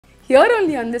here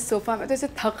only on this sofa. मैं तो ऐसे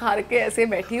थक हार के ऐसे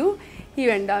बैठी हूँ. He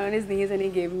went down on his knees and he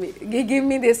gave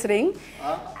me this ring,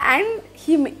 and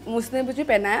उसने मुझे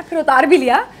पहनाया, फिर उतार भी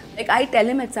लिया. Like I tell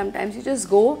him at sometimes, you just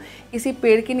go, किसी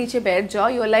पेड़ के नीचे बैठ जाओ.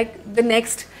 You're like the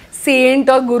next saint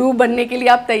or guru बनने के लिए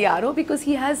आप तैयार हो, because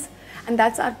he has, and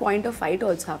that's our point of fight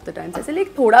also half the time. ऐसे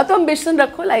like थोड़ा तो ambition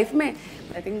रखो life में.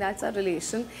 I think that's our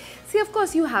relation. See, of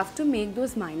course, you have to make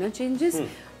those minor changes.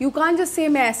 You can't just say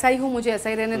मैं ऐसा ही हूँ, मुझे ऐसा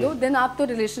ही रहने दो. Then आप तो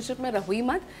relationship में रहो ही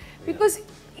मत, because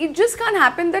it just can't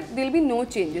happen that there'll be no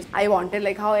changes. I wanted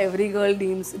like how every girl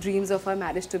dreams of her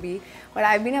marriage to be, but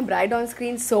I've been a bride on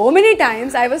screen so many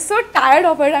times. I was so tired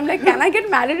of it. I'm like, can I get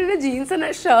married in a jeans and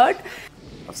a shirt?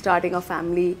 Of starting a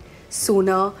family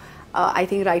sooner. I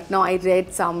think right now I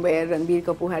read somewhere Ranbir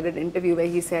Kapoor had an interview where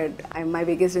he said, my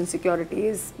biggest insecurity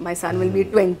is my son will be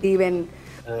 20 when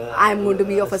I'm going to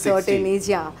be of a certain age.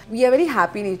 Yeah, we are very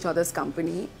happy in each other's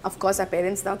company. Of course, our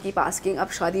parents now keep asking,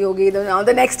 "Ab shadi ho gayi, now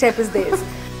the next step is this."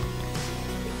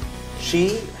 She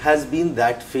has been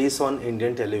that face on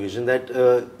Indian television that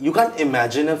you can't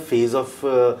imagine a phase of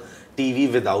TV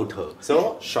without her.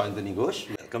 So, Sayantani Ghosh,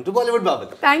 welcome to Bollywood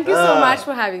Bubble. Thank you so much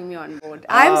for having me on board.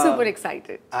 I'm super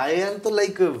excited. I am so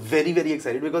like very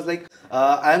excited because like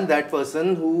I am that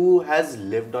person who has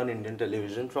lived on Indian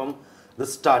television from the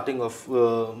starting of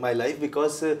my life,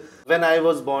 because when I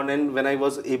was born and when I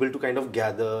was able to kind of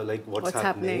gather like what's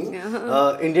happening,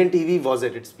 Indian TV was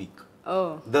at its peak.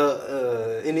 Oh.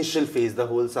 The initial phase, the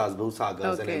whole Sasbahu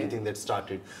sagas and everything that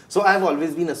started. So I've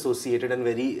always been associated and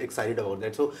very excited about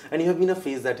that. So, and you have been a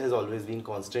face that has always been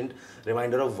constant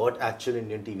reminder of what actual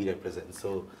Indian TV represents.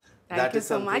 So Thank you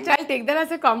so much. I'll take that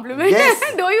as a compliment. Yes.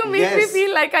 Though you make me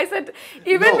feel like I said,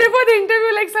 even before the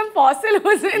interview, like some fossil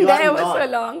was in there for so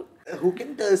long. Who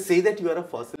can say that you are a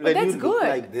fossil when that's you good. Look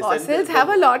like this? Fossils have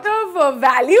a lot of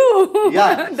value.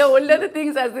 Yeah. The older the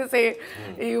things, as they say,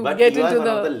 you get into the... But you are one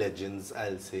of the legends,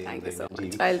 I'll say. Thank you so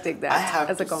much. I'll take that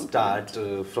as a compliment. I have to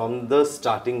start from the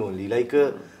starting only. Like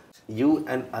you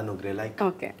and Anugrah,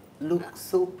 like look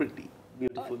so pretty,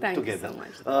 beautiful together. Thank you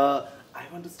so much. I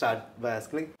want to start by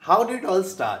asking, like, how did it all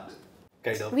start?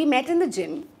 Kind of. We met in the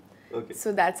gym. Okay.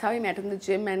 So that's how we met in the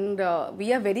gym, and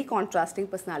we are very contrasting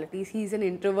personalities. He's an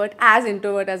introvert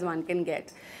as one can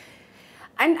get.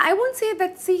 And I won't say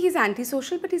that, see, he's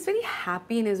antisocial, but he's very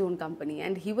happy in his own company.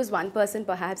 And he was one person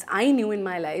perhaps I knew in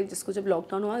my life, jisko jab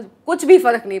lockdown hua, kuch bhi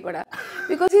farak nahi pada.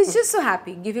 Because he's just so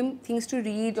happy. Give him things to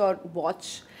read or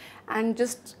watch. And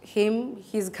just him,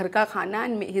 his ghar ka khana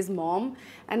and his mom,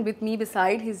 and with me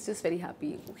beside, he's just very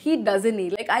happy. He doesn't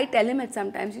need, like I tell him at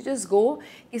sometimes, you just go,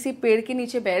 kisi ped ke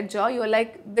niche baith jao, you're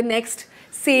like the next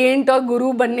saint or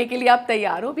guru banne ke liye aap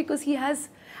taiyar ho, because he has,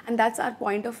 and that's our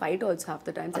point of fight also half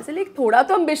the time. So I like, thoda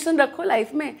to ambition rakho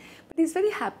life mein, but he's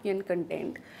very happy and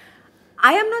content.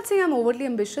 I am not saying I'm overly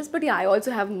ambitious, but yeah, I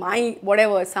also have my,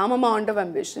 whatever, some amount of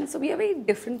ambition. So we are very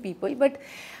different people, but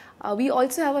we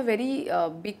also have a very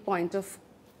big point of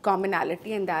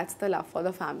commonality, and that's the love for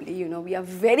the family. You know, we are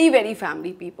very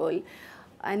family people.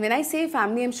 And when I say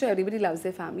family, I'm sure everybody loves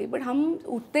their family. But हम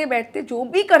उठते बैठते जो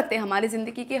भी करते हैं हमारे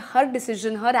ज़िंदगी के हर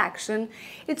decision, her action,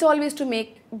 it's always to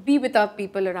be with our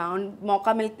people around.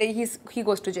 मौका मिलते he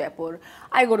goes to Jaipur,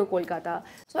 I go to Kolkata.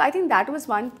 So I think that was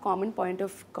one common point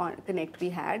of connect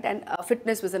we had, and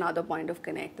fitness was another point of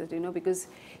connect. You know, because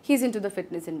he's into the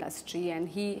fitness industry and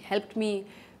he helped me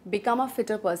become a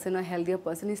fitter person, a healthier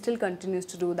person. He still continues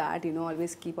to do that, you know,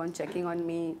 always keep on checking on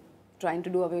me, trying to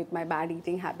do away with my bad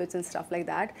eating habits and stuff like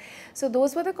that. So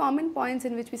those were the common points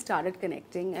in which we started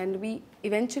connecting, and we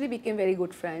eventually became very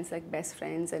good friends, like best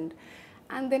friends. And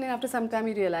then after some time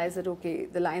we realized that, okay,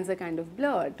 the lines are kind of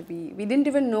blurred. We didn't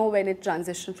even know when it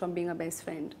transitioned from being a best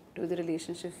friend to the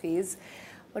relationship phase.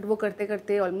 But वो करते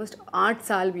करते almost 8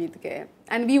 साल बीत गए.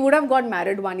 And we would have got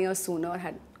married 1 year sooner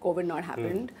had COVID not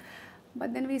happened.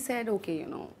 But then we said, okay, you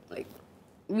know, like,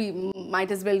 we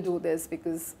might as well do this,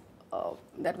 because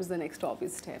that was the next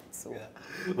obvious step. So.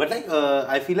 Yeah. But like,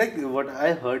 I feel like what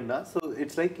I heard now, so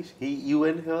it's like you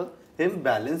and him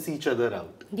balance each other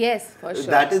out. Yes, for sure.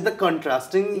 That is the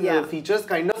contrasting features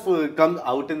kind of come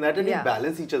out in that, and you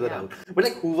balance each other out. But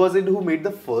like, who was it who made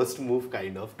the first move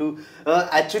kind of to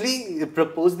actually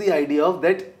propose the idea of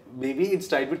that maybe it's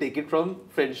time to take it from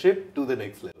friendship to the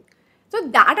next level? So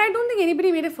that I don't think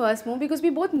anybody made a first move, because we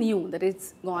both knew that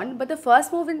it's gone. But the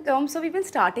first move in terms of even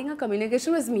starting a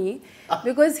communication was me,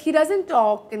 because he doesn't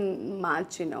talk in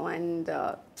much, you know, and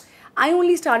I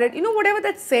only started, you know, whatever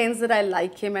that sense that I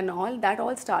like him and all, that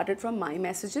all started from my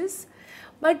messages.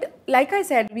 But like I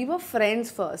said, we were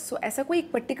friends first. So ऐसा कोई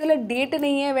particular date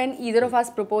नहीं है when either of us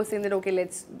proposed saying that okay,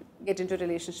 let's get into a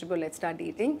relationship or let's start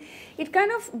dating. It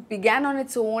kind of began on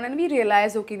its own and we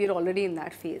realized okay, we're already in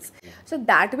that phase. So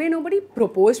that way nobody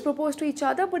proposed to each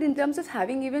other, but in terms of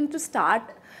having even to start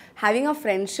having a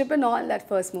friendship and all, that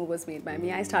first move was made by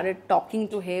me. I started talking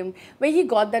to him where he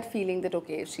got that feeling that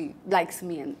okay, she likes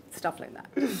me and stuff like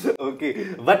that. Okay,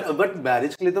 but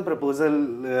marriage के लिए तो proposal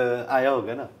आया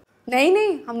होगा ना?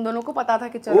 नहीं हम दोनों को पता था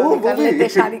कि चलो कर लेते,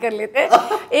 शादी कर लेते.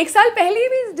 एक साल पहले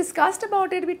we discussed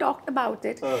about it, we talked about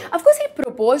it. Of course he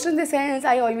proposed in the sense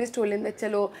I always told him that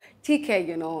चलो ठीक है,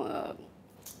 you know,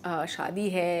 शादी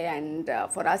है, and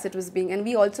for us it was being, and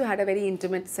we also had a very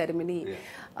intimate ceremony.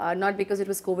 Not because it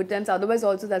was COVID times, otherwise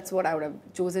also that's what I would have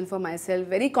chosen for myself.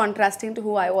 Very contrasting to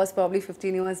who I was probably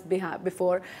 15 years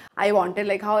before. I wanted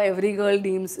like how every girl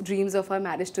dreams of her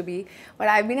marriage to be. But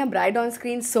I've been a bride on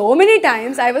screen so many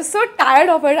times. I was so tired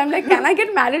of it. I'm like, can I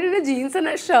get married in a jeans and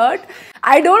a shirt?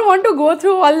 I don't want to go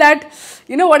through all that,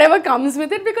 you know, whatever comes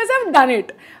with it, because I've done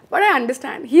it. But I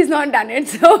understand, he's not done it,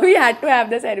 so we had to have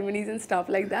the ceremonies and stuff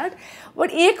like that.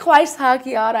 But एक ख्वाहिश था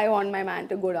कि यार, I want my man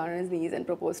to go down on his knees and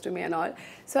propose to me and all.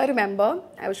 So I remember,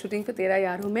 I was shooting for Tera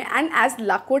Yaar Hu Main, and as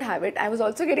luck would have it, I was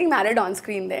also getting married on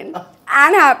screen then,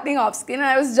 and happening off screen, and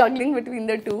I was juggling between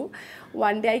the two.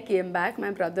 One day I came back,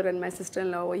 my brother and my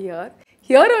sister-in-law were here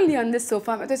only on this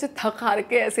sofa. मैं तो ऐसे थक हार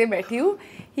के ऐसे बैठी हूँ.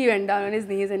 He went down on his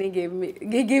knees and he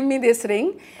gave me this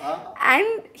ring, and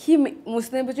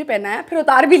उसने मुझे पहनाया, फिर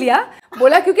उतार भी लिया.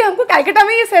 बोला क्योंकि हमको कैलकाटा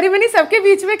में ये सेरेमनी सबके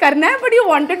बीच में करना है, but you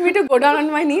wanted me to go down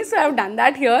on my knees, so I've done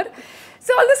that here.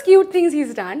 So all those cute things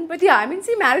he's done. But yeah, I mean,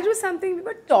 see, marriage was something we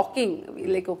were talking.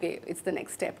 Like, okay, it's the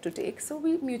next step to take. So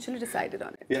we mutually decided on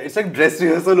it. Yeah, it's like dress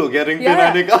rehearsal ho gaya, ring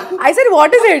pehnane ka. I said,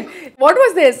 what is it? What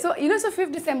was this? So, you know, so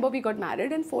 5th December we got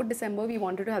married, and 4th December we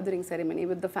wanted to have the ring ceremony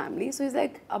with the family. So he's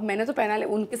like, अब मैंने तो पहना ले,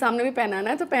 उनके सामने भी पहनाना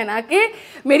है, तो पहना के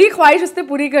मेरी ख्वाहिश उसने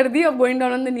पूरी कर दी of going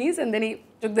down on the knees, and then he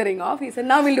took the ring off. He said,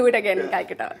 now we'll do it again in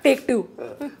Calcutta. Take 2.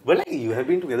 But like, you have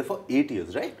been together for 8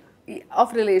 years, right?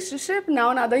 Of relationship,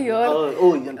 now another year.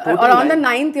 Yeah, around the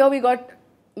 9th year we got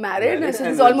married, and so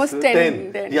it's almost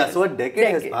 10 yeah, years. so a decade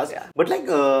has passed. Yeah. But like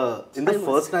in the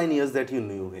first 9 years that you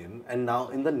knew him, and now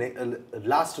in the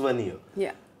last 1 year,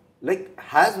 yeah, like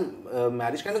has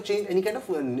marriage kind of changed any kind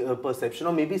of perception,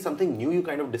 or maybe something new you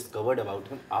kind of discovered about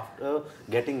him after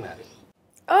getting married?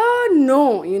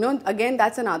 No, you know, again,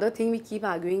 that's another thing we keep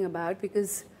arguing about,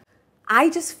 because I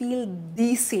just feel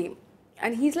the same.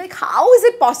 And he's like, how is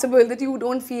it possible that you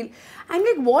don't feel? I'm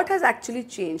like, what has actually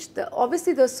changed?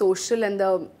 Obviously the social and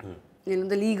the, you know,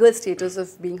 the legal status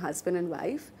of being husband and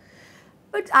wife.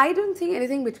 But I don't think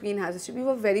anything between has to. We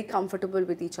were very comfortable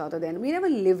with each other then. We never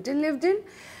lived in.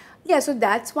 Yeah, so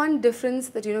that's one difference,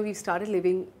 that, you know, we've started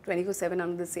living 24/7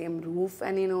 under the same roof,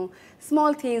 and, you know,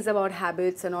 small things about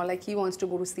habits and all, like he wants to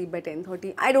go to sleep by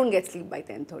 10:30. I don't get sleep by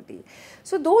 10:30.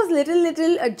 So those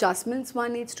little adjustments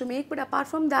one needs to make, but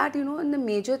apart from that, you know, in the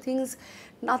major things,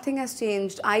 nothing has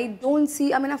changed. I don't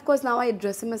see, I mean, of course, now I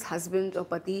address him as husband or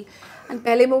pati, and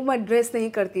pehle मैं address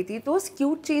nahi karti thi. Those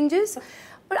cute changes.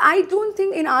 But I don't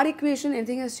think in our equation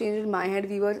anything has changed in my head.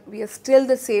 We are still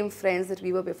the same friends that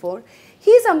we were before.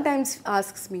 He sometimes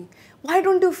asks me, why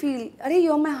don't you feel, Arey,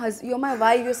 you're my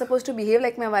wife, you're supposed to behave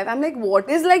like my wife. I'm like, what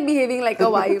is like behaving like a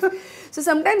wife? So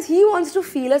sometimes he wants to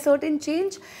feel a certain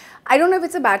change. I don't know if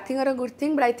it's a bad thing or a good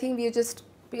thing, but I think we are just,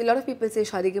 a lot of people say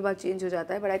शादी के बाद change हो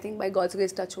जाता है, but I think by God's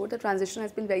grace, touch wood, the transition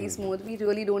has been very smooth. We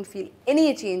really don't feel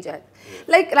any change yet.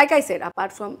 Like I said,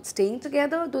 apart from staying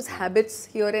together, those habits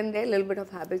here and there, little bit of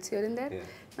habits here and there,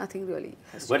 nothing really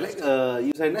has changed. But like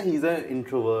you said, he's an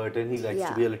introvert and he likes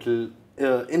to be a little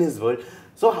in his world.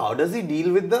 So how does he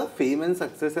deal with the fame and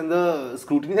success and the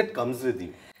scrutiny that comes with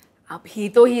you?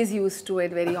 He's used to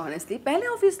it, very honestly. Pehle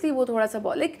obviously वो थोड़ा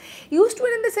सा like used to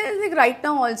it in the sense, like right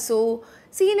now also,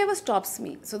 see, he never stops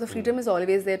me. So the freedom is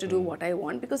always there to do what I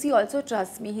want, because he also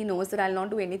trusts me. He knows that I'll not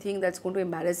do anything that's going to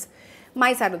embarrass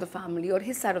my side of the family or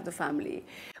his side of the family.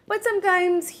 But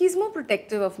sometimes he's more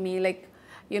protective of me. Like,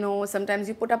 you know, sometimes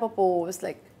you put up a post,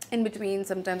 like in between,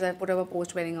 sometimes I put up a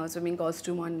post wearing a swimming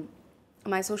costume on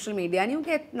my social media, and you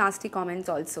get nasty comments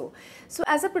also. So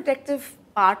as a protective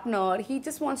partner, he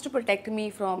just wants to protect me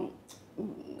from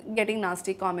getting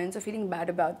nasty comments or feeling bad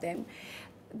about them.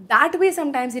 That way,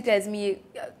 sometimes he tells me,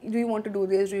 do you want to do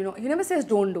this? Do you know? He never says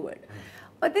don't do it.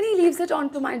 But then he leaves it on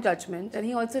to my judgment, and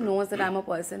he also knows that I'm a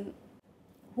person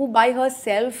who by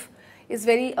herself is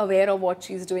very aware of what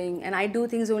she's doing, and I do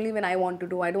things only when I want to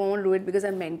do. I don't want to do it because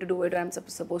I'm meant to do it, or I'm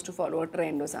supposed to follow a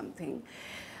trend or something.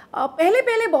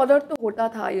 पहले bothered तो होता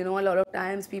था, you know, a lot of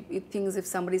times people things if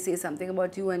somebody says something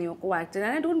about you and your co-actor,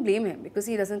 and I don't blame him because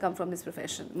he doesn't come from this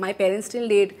profession. My parents still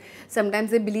date.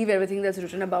 Sometimes they believe everything that's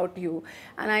written about you,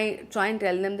 and I try and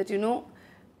tell them that, you know,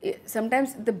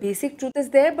 sometimes the basic truth is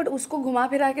there, but उसको घुमा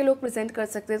फिरा के लोग present कर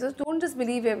सकते हैं. So don't just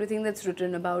believe everything that's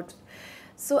written about.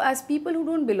 So as people who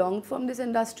don't belong from this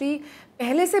industry,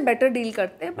 पहले से better deal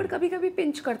करते हैं, but कभी-कभी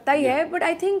pinch करता ही है. But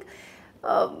I think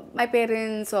my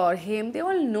parents or him, they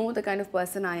all know the kind of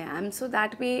person I am. So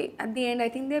that way, at the end, I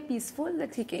think they're peaceful.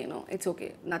 That okay, you know, it's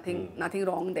okay. Nothing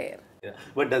wrong there. Yeah.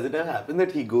 But does it ever happen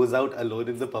that he goes out alone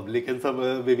in the public and some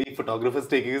maybe photographers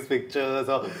taking his pictures,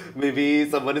 or maybe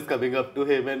someone is coming up to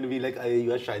him and be like,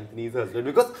 you are Sayantani's husband?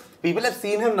 Because people have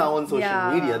seen him now on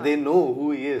social media. They know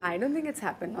who he is. I don't think it's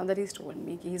happened now that he's told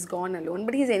me. He's gone alone.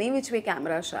 But he's any which way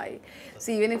camera shy.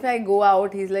 So even if I go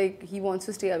out, he's like, he wants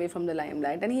to stay away from the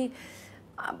limelight. And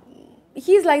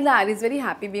he's like that. He's very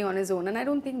happy being on his own, and I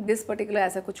don't think this particular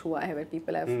ऐसा कुछ हुआ है where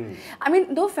people have. I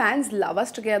mean, though fans love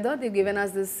us together, they've given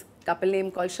us this couple name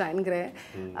called Shine Grey,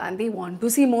 and they want to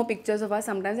see more pictures of us.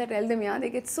 Sometimes I tell them, yeah, they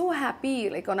get so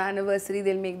happy. Like on our anniversary,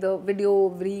 they'll make the video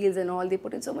reels and all. They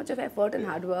put in so much of effort and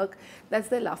hard work. That's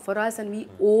their love for us, and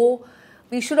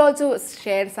we should also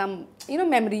share some, you know,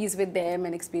 memories with them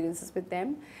and experiences with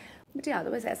them. But yeah,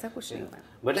 otherwise ऐसा कुछ नहीं हुआ.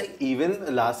 But like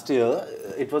even last year,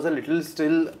 it was a little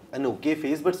still an okay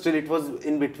phase, but still it was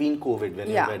in between COVID when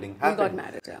your wedding happened. We got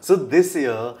married. Yeah. So this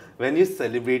year, when you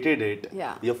celebrated it,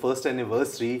 your first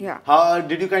anniversary, how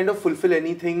did you kind of fulfill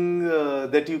anything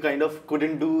that you kind of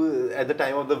couldn't do at the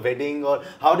time of the wedding, or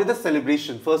how did the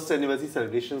celebration, first anniversary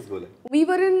celebrations go like? We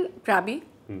were in Krabi,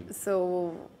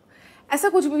 so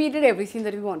ऐसा कुछ we did everything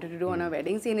that we wanted to do on our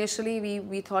wedding. So initially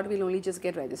we thought we'll only just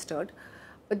get registered.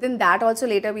 But then that also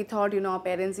later we thought, you know, our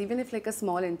parents, even if like a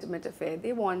small intimate affair,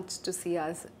 they want to see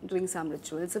us doing some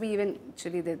rituals. So we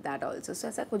eventually did that also. So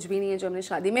ऐसा कुछ भी नहीं है जो हमने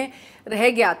शादी में रह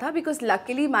गया था, because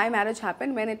luckily my marriage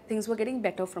happened when things were getting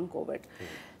better from COVID.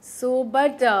 So,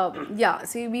 but yeah,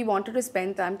 see, we wanted to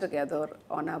spend time together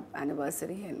on our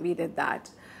anniversary, and we did that.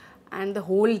 And the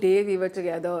whole day we were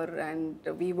together and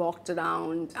we walked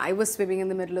around. I was swimming in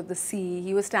the middle of the sea.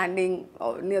 He was standing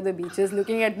near the beaches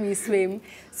looking at me swim.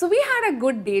 So we had a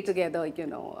good day together, you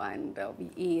know, and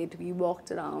we ate, we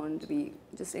walked around, we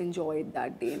just enjoyed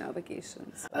that day in our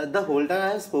vacations. The whole time I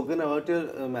have spoken about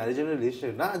your marriage and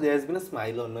relationship, there has been a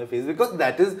smile on my face, because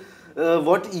that is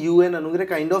what you and Anugrah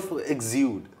kind of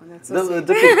exude. The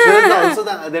pictures also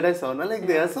that I saw, like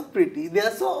they are so pretty, they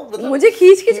are so. मुझे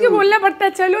खींच के बोलना पड़ता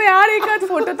है, चलो यार एक आध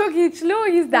फोटो तो खींच लो.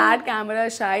 He's that camera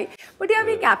shy, but yeah,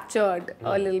 we captured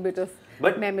a little bit of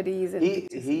memories. And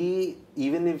he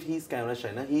even if he's camera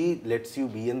shy, he lets you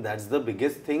be, and that's the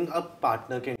biggest thing a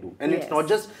partner can do. And it's not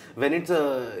just when it's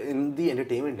in the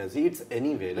entertainment industry; it's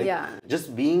anywhere. Like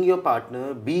just being your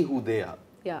partner, be who they are.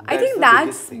 Yeah, I think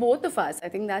that's both of us. I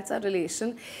think that's our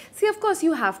relation. See, of course,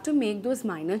 you have to make those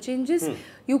minor changes.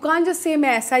 You can't just say,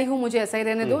 मैं ऐसा ही हूँ, मुझे ऐसा ही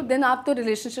रहने दो. Then आप तो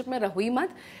relationship में रहो ही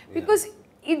मत. Because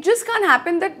it just can't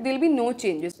happen that there'll be no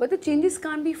changes. But the changes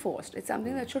can't be forced. It's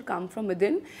something that should come from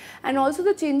within. And also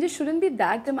the changes shouldn't be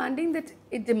that demanding that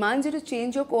it demands you to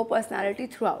change your core personality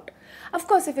throughout. Of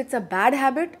course, if it's a bad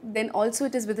habit, then also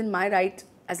it is within my right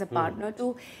as a partner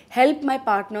to help my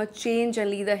partner change and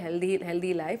lead a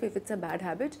healthy life if it's a bad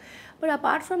habit. But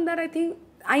apart from that,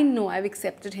 I know I've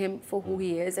accepted him for who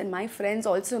he is, and my friends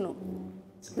also know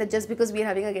that just because we're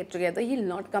having a get-together, he'll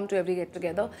not come to every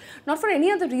get-together, not for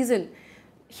any other reason.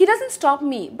 He doesn't stop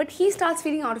me, but he starts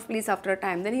feeling out of place after a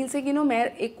time. Then he'll say, you know,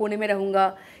 मैं एक कोने में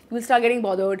रहूँगा. You will start getting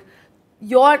bothered.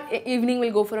 Your evening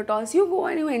will go for a toss. You go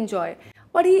and you enjoy.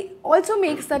 But he also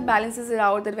makes that, balances it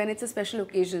out, that when it's a special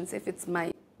occasion, if it's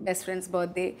my best friend's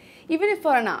birthday, even if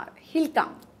for an hour, he'll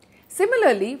come.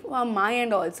 Similarly, on my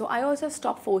end also, I also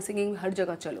stop forcing him har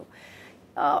jagah chalo.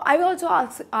 I will also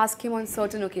ask him on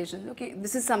certain occasions, okay,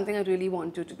 this is something I really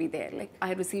want you to be there. Like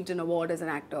I received an award as an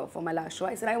actor for my last show.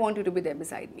 I said, I want you to be there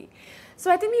beside me. So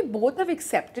I think we both have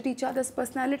accepted each other's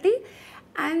personality,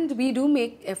 and we do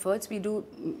make efforts, we do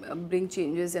bring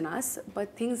changes in us,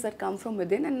 but things that come from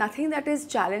within, and nothing that is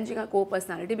challenging our core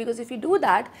personality, because if we do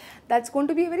that, that's going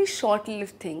to be a very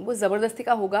short-lived thing. वो ज़बरदस्ती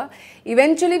का होगा.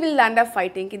 Eventually we'll land up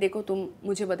fighting कि देखो तुम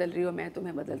मुझे बदल रही हो, मैं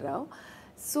तुम्हें बदल रहा हूँ.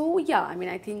 So yeah, I mean,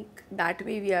 I think that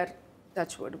way we are,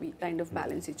 touch wood, we kind of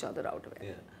balance each other out of it.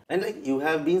 Yeah. And like you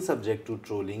have been subject to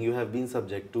trolling, you have been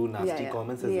subject to nasty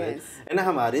comments as well. And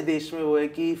हमारे देश में वो है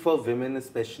कि for women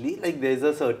especially, like there's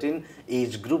a certain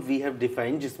age group we have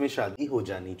defined जिसमें शादी हो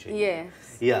जानी चाहिए.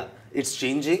 Yes. Yeah, it's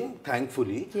changing,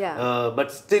 thankfully. Yeah.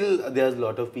 But still there's a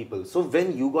lot of people. So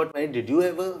when you got married, did you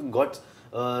ever got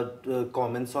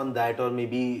comments on that, or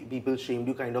maybe people shamed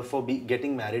you kind of for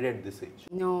getting married at this age?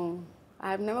 No,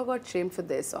 I've never got shamed for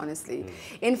this, honestly.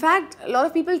 In fact, a lot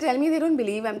of people tell me they don't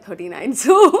believe I'm 39,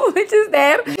 so which is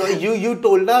there. You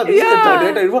told her, Yeah.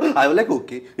 38, 34. I was like,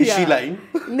 okay, is she lying?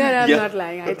 No, I'm Yeah. not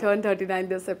lying. I turned 39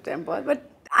 this September, but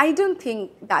I don't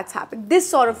think that's happened. This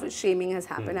sort of shaming has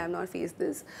happened. I've not faced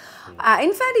this.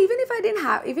 In fact,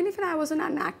 even if I wasn't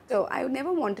an actor, I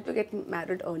never wanted to get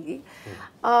married early,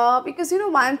 because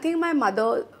one thing my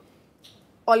mother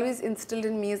always instilled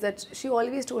in me is that she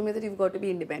always told me that you've got to be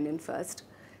independent first,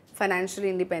 financially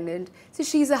independent. See,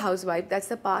 she's a housewife. That's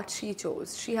the part she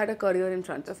chose. She had a career in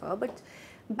front of her, but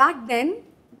back then,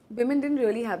 women didn't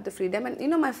really have the freedom.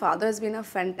 And my father has been a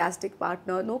fantastic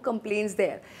partner, no complaints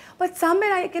there. But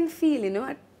somewhere I can feel,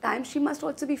 at times she must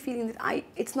also be feeling that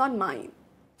it's not mine.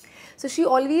 So she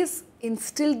always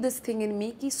instilled this thing in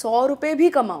me कि 100 रुपए भी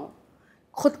कमाओ,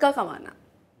 खुद का कमाना.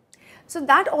 So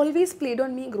that always played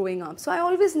on me growing up. So I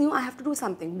always knew I have to do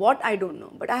something. What, I don't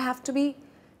know. But I have to be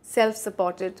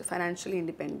self-supported, financially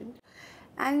independent.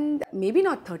 And maybe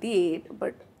not 38,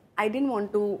 but I didn't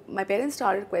want to. My parents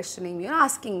started questioning me,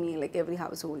 asking me, like every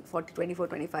household, 40, 24,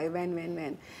 25,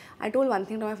 when. I told one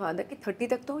thing to my father, कि 30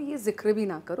 तक तो ये जिक्र भी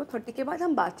ना करो, 30 के बाद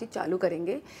हम बातचीत चालू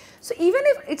करेंगे. So even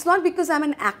if it's not because I'm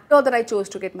an actor that I chose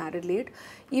to get married late,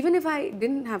 even if I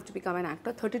didn't have to become an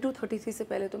actor, 32, 33 से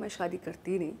पहले तो मैं शादी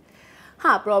करती नहीं.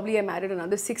 Probably I married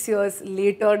another 6 years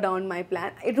later down my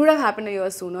plan. It would have happened a year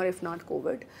sooner if not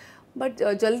COVID. But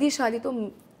jaldi shadi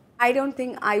to, I don't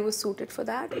think I was suited for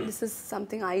that. This is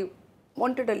something I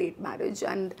wanted, a late marriage,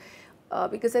 and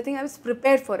because I think I was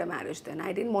prepared for a marriage then.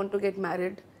 I didn't want to get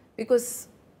married because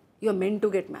you're meant to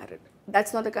get married.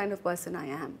 That's not the kind of person I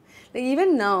am. Like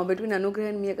even now, between Anugrah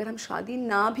and me, अगर हम शादी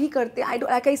ना भी करते,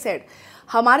 like I said,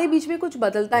 हमारे बीच में कुछ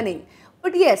बदलता नहीं.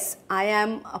 But yes, I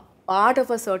am a part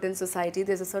of a certain society.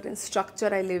 There's a certain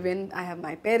structure I live in. I have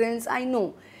my parents. I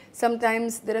know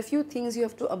sometimes there are a few things you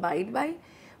have to abide by.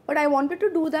 But I wanted to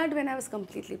do that when I was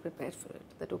completely prepared for it.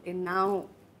 That okay, now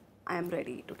I am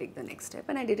ready to take the next step,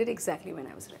 and I did it exactly when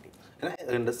I was ready. And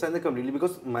I understand that completely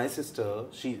because my sister,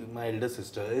 my elder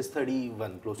sister, is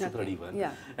 31, close to 31.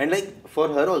 Yeah. And like for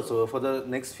her also, for the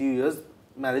next few years,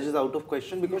 marriage is out of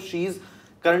question because she's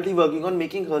currently working on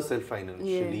making herself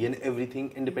financially and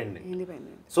everything independent.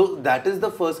 So that is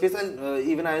the first case, and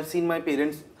even I have seen my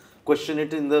parents question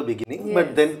it in the beginning,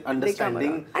 but then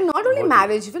understanding. And not only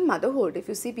marriage, even motherhood. If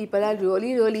you see, people are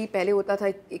really पहले होता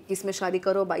था 21 में शादी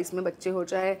करो, 22 में बच्चे हो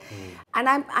जाए. And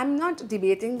I'm not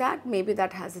debating that. Maybe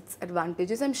that has its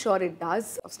advantages. I'm sure it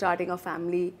does, of starting a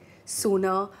family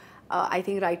sooner. I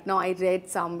think right now I read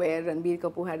somewhere Ranbir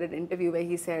Kapoor had an interview where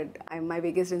he said, my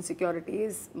biggest insecurity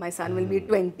is my son will be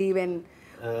 20 when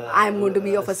I'm going to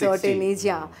be of a certain age.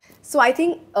 Yeah. So I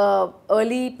think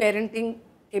early parenting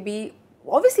can be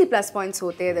obviously plus points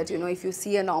hote that, if you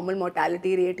see a normal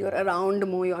mortality rate, you're around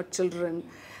more your children.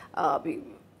 All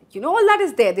that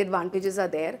is there. The advantages are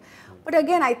there. But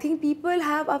again, I think people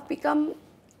have become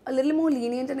a little more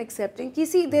lenient and accepting. You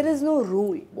see, there is no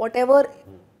rule. Whatever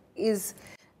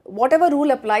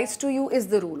rule applies to you is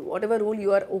the rule. Whatever rule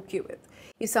you are okay with.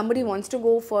 If somebody wants to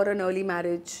go for an early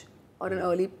marriage or an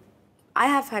early... I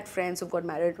have had friends who got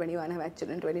married at 21, have had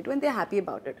children at 22, and they're happy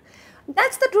about it.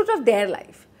 That's the truth of their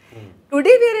life.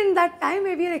 Today we are in that time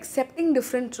where we are accepting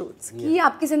different truths. कि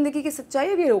आपकी ज़िंदगी की सच्चाई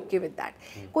है, we are okay with that.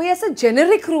 कोई ऐसा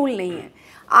generic rule नहीं है.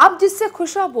 आप जिससे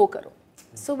खुश हो वो करो.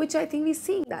 So which I think we're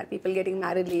seeing that people getting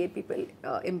married late, people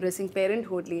embracing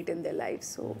parenthood late in their lives.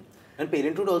 So. And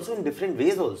parenthood also in different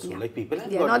ways also. Like people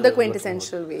have got not the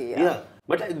quintessential way. Yeah.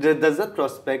 But does the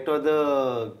prospect or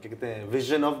the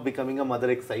vision of becoming a mother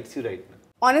excites you right now?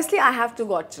 Honestly, I have two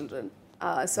godchildren.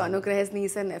 So Anugrah's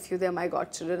niece and nephew, they're my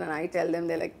godchildren, and I tell them,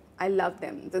 they're like, I love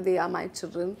them. So they are my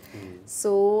children.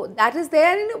 So that is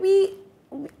there.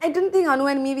 I don't think Anu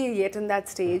and me were yet in that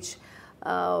stage.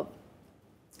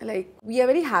 Like, we are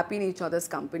very happy in each other's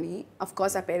company. Of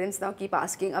course, our parents now keep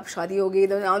asking, ab shadi ho gayi,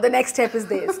 now the next step is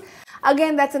this.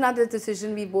 Again, that's another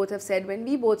decision we both have said when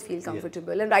we both feel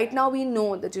comfortable. And right now we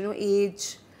know that,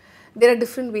 age, there are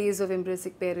different ways of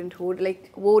embracing parenthood.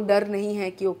 Like, wo dar nahi hai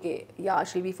ki, okay, yeah,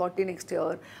 she'll be 40 next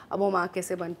year, ab wo maa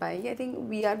kaise ban payegi. I think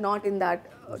we are not in that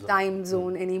time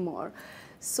zone anymore.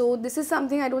 So this is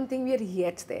something I don't think we are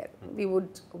yet there. We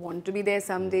would want to be there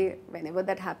someday, whenever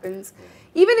that happens.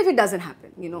 Even if it doesn't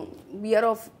happen,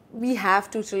 we have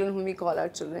two children whom we call our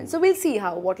children. So we'll see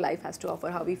what life has to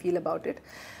offer, how we feel about it.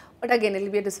 But again,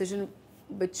 it'll be a decision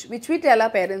which we tell our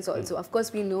parents also. Of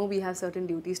course, we know we have certain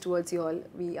duties towards you all.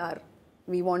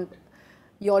 We want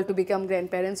you all to become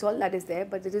grandparents, all that is there.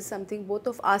 But it is something both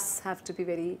of us have to be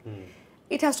very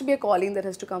it has to be a calling that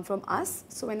has to come from us.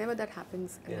 So whenever that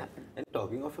happens, it'll happen. And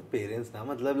talking of your parents now,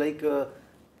 matlab like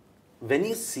when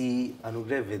you see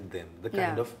Anugrah with them, the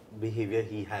kind of behavior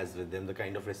he has with them, the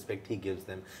kind of respect he gives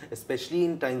them, especially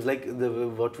in times like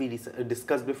what we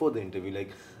discussed before the interview,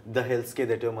 like the health scare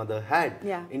that your mother had.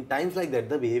 In times like that,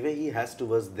 the behavior he has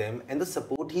towards them and the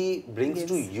support he brings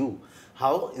to you,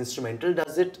 how instrumental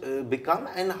does it become,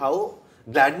 and how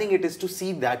gladdening it is to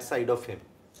see that side of him?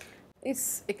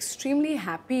 It's extremely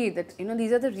happy that, you know,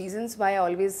 these are the reasons why I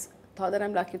always thought that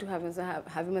I'm lucky to have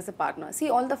him as a partner.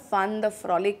 See, all the fun, the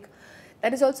frolic,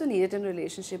 that is also needed in a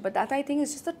relationship, but that I think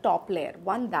is just the top layer.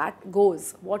 One that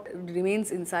goes, what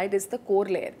remains inside is the core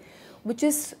layer, which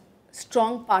is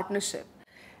strong partnership.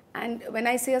 And when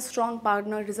I say a strong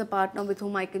partner, it is a partner with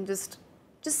whom I can just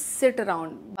sit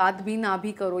around, baat bhi na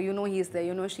bhi karo, you know he's there,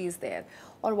 you know she's there,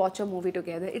 or watch a movie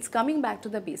together. It's coming back to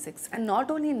the basics. And not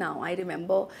only now, I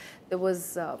remember there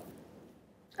was,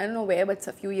 I don't know where, but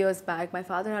a few years back, my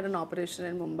father had an operation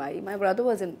in Mumbai. My brother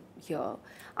wasn't here.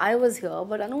 I was here,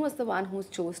 but Anu was the one who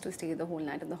chose to stay the whole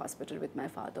night in the hospital with my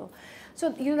father.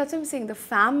 So, you know, that's what I'm saying. The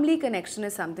family connection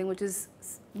is something which is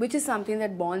something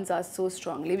that bonds us so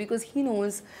strongly, because he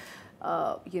knows,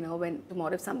 you know, when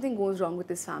tomorrow if something goes wrong with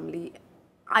his family,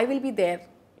 I will be there.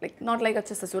 Like, not like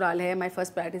acha sasural hai, my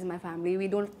first priority is my family. We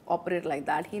don't operate like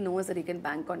that. He knows that he can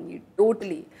bank on me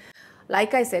totally.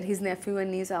 Like I said, his nephew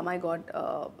and niece are my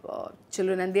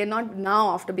children, and they're not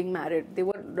now after being married. They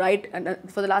were right, and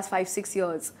for the last 5-6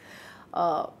 years,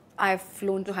 I've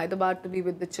flown to Hyderabad to be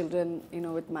with the children, you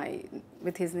know,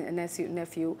 with his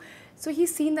nephew. So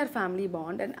he's seen that family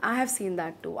bond, and I have seen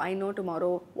that too. I know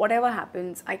tomorrow, whatever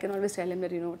happens, I can always tell him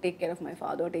that, you know, take care of my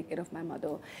father, take care of my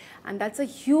mother, and that's a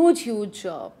huge, huge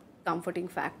comforting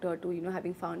factor to, you know,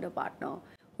 having found a partner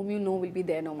whom you know will be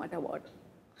there no matter what.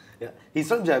 Yeah, he's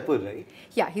from Jaipur, right?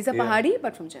 Yeah, he's a Pahadi,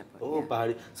 but from Jaipur. Oh,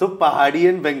 Pahadi. So Pahadi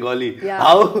and Bengali. Yeah.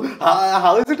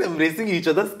 How is it embracing each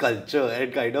other's culture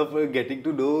and kind of getting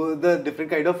to know the different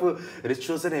kind of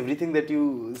rituals and everything that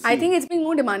you see? I think it's been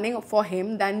more demanding for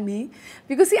him than me,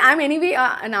 because see, I'm anyway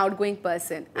an outgoing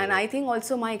person, and I think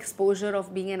also my exposure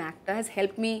of being an actor has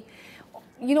helped me,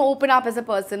 you know, open up as a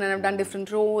person, and I've done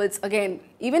different roles. Again,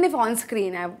 even if on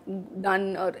screen, I've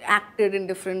done or acted in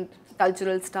different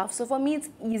cultural stuff. So for me, it's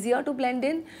easier to blend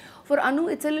in. For Anu,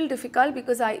 it's a little difficult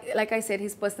because like I said,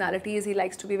 his personality is he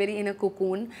likes to be very in a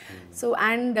cocoon. So,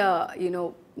 and you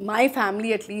know, my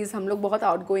family at least, हम लोग बहुत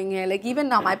outgoing हैं. Like even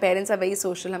now, my parents are very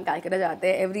social. हम Calcutta जाते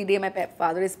हैं. Every day, my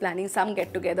father is planning some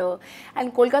get together.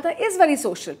 And Kolkata is very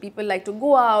social. People like to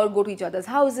go out, go to each other's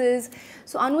houses.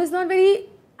 So Anu is not very,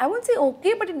 I won't say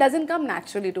okay, but it doesn't come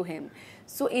naturally to him.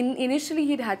 So initially,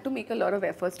 he'd had to make a lot of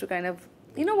efforts to kind of,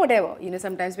 you know, whatever, you know,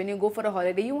 sometimes when you go for a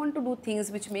holiday, you want to do things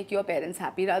which make your parents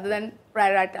happy rather than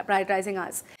prioritizing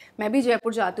us. मैं भी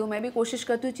जयपुर जाती हूँ, मैं भी कोशिश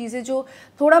करती हूँ चीज़ें जो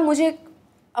थोड़ा मुझे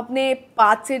अपने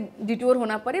path से detour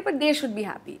होना पड़े, but they should be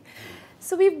happy.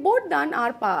 So we've both done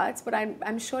our parts, but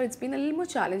I'm sure it's been a little more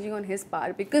challenging on his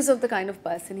part because of the kind of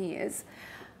person he is.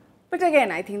 But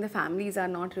again, I think the families are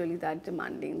not really that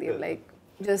demanding. They're like,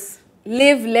 just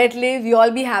live, let live, we all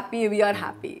be happy, we are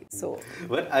happy. So,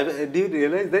 but do you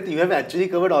realize that you have actually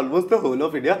covered almost the whole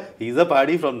of India? He's a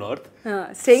Pahadi from north,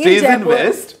 stays in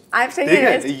west. I'm staying in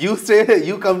west.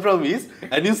 You come from east,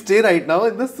 and you stay right now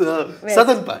in the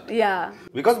southern part. Yeah.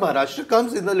 Because Maharashtra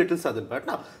comes in the little southern part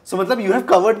now. So, matlab, you have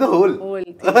covered the whole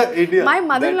India. My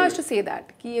mother-in-law used to say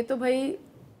that, कि ये तो भाई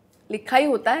लिखा ही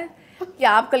होता है कि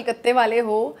आप कलकत्ते वाले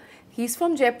हो. He's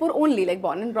from Jaipur only, like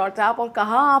born and brought up. और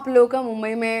कहाँ आप लोगों का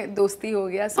मुंबई में दोस्ती हो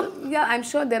गया? So yeah, I'm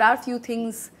sure there are few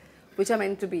things which are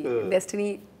meant to be.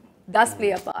 Destiny does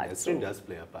play a part. Destiny does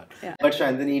play a part. Yeah. But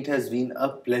Sayantani, it has been a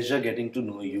pleasure getting to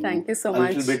know you. Thank you so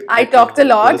much. I talked a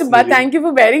lot, personally. but thank you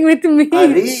for bearing with me.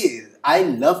 I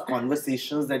love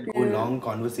conversations that go long,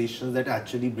 conversations that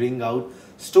actually bring out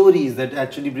stories, that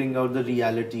actually bring out the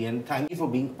reality. And thank you for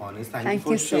being honest. Thank you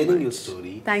for sharing your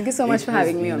story. Thank you so much for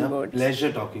having me on board. It has been a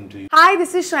pleasure talking to you. Hi,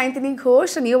 this is Sayantani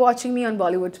Ghosh, and you're watching me on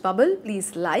Bollywood Bubble.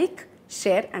 Please like,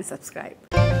 share, and subscribe.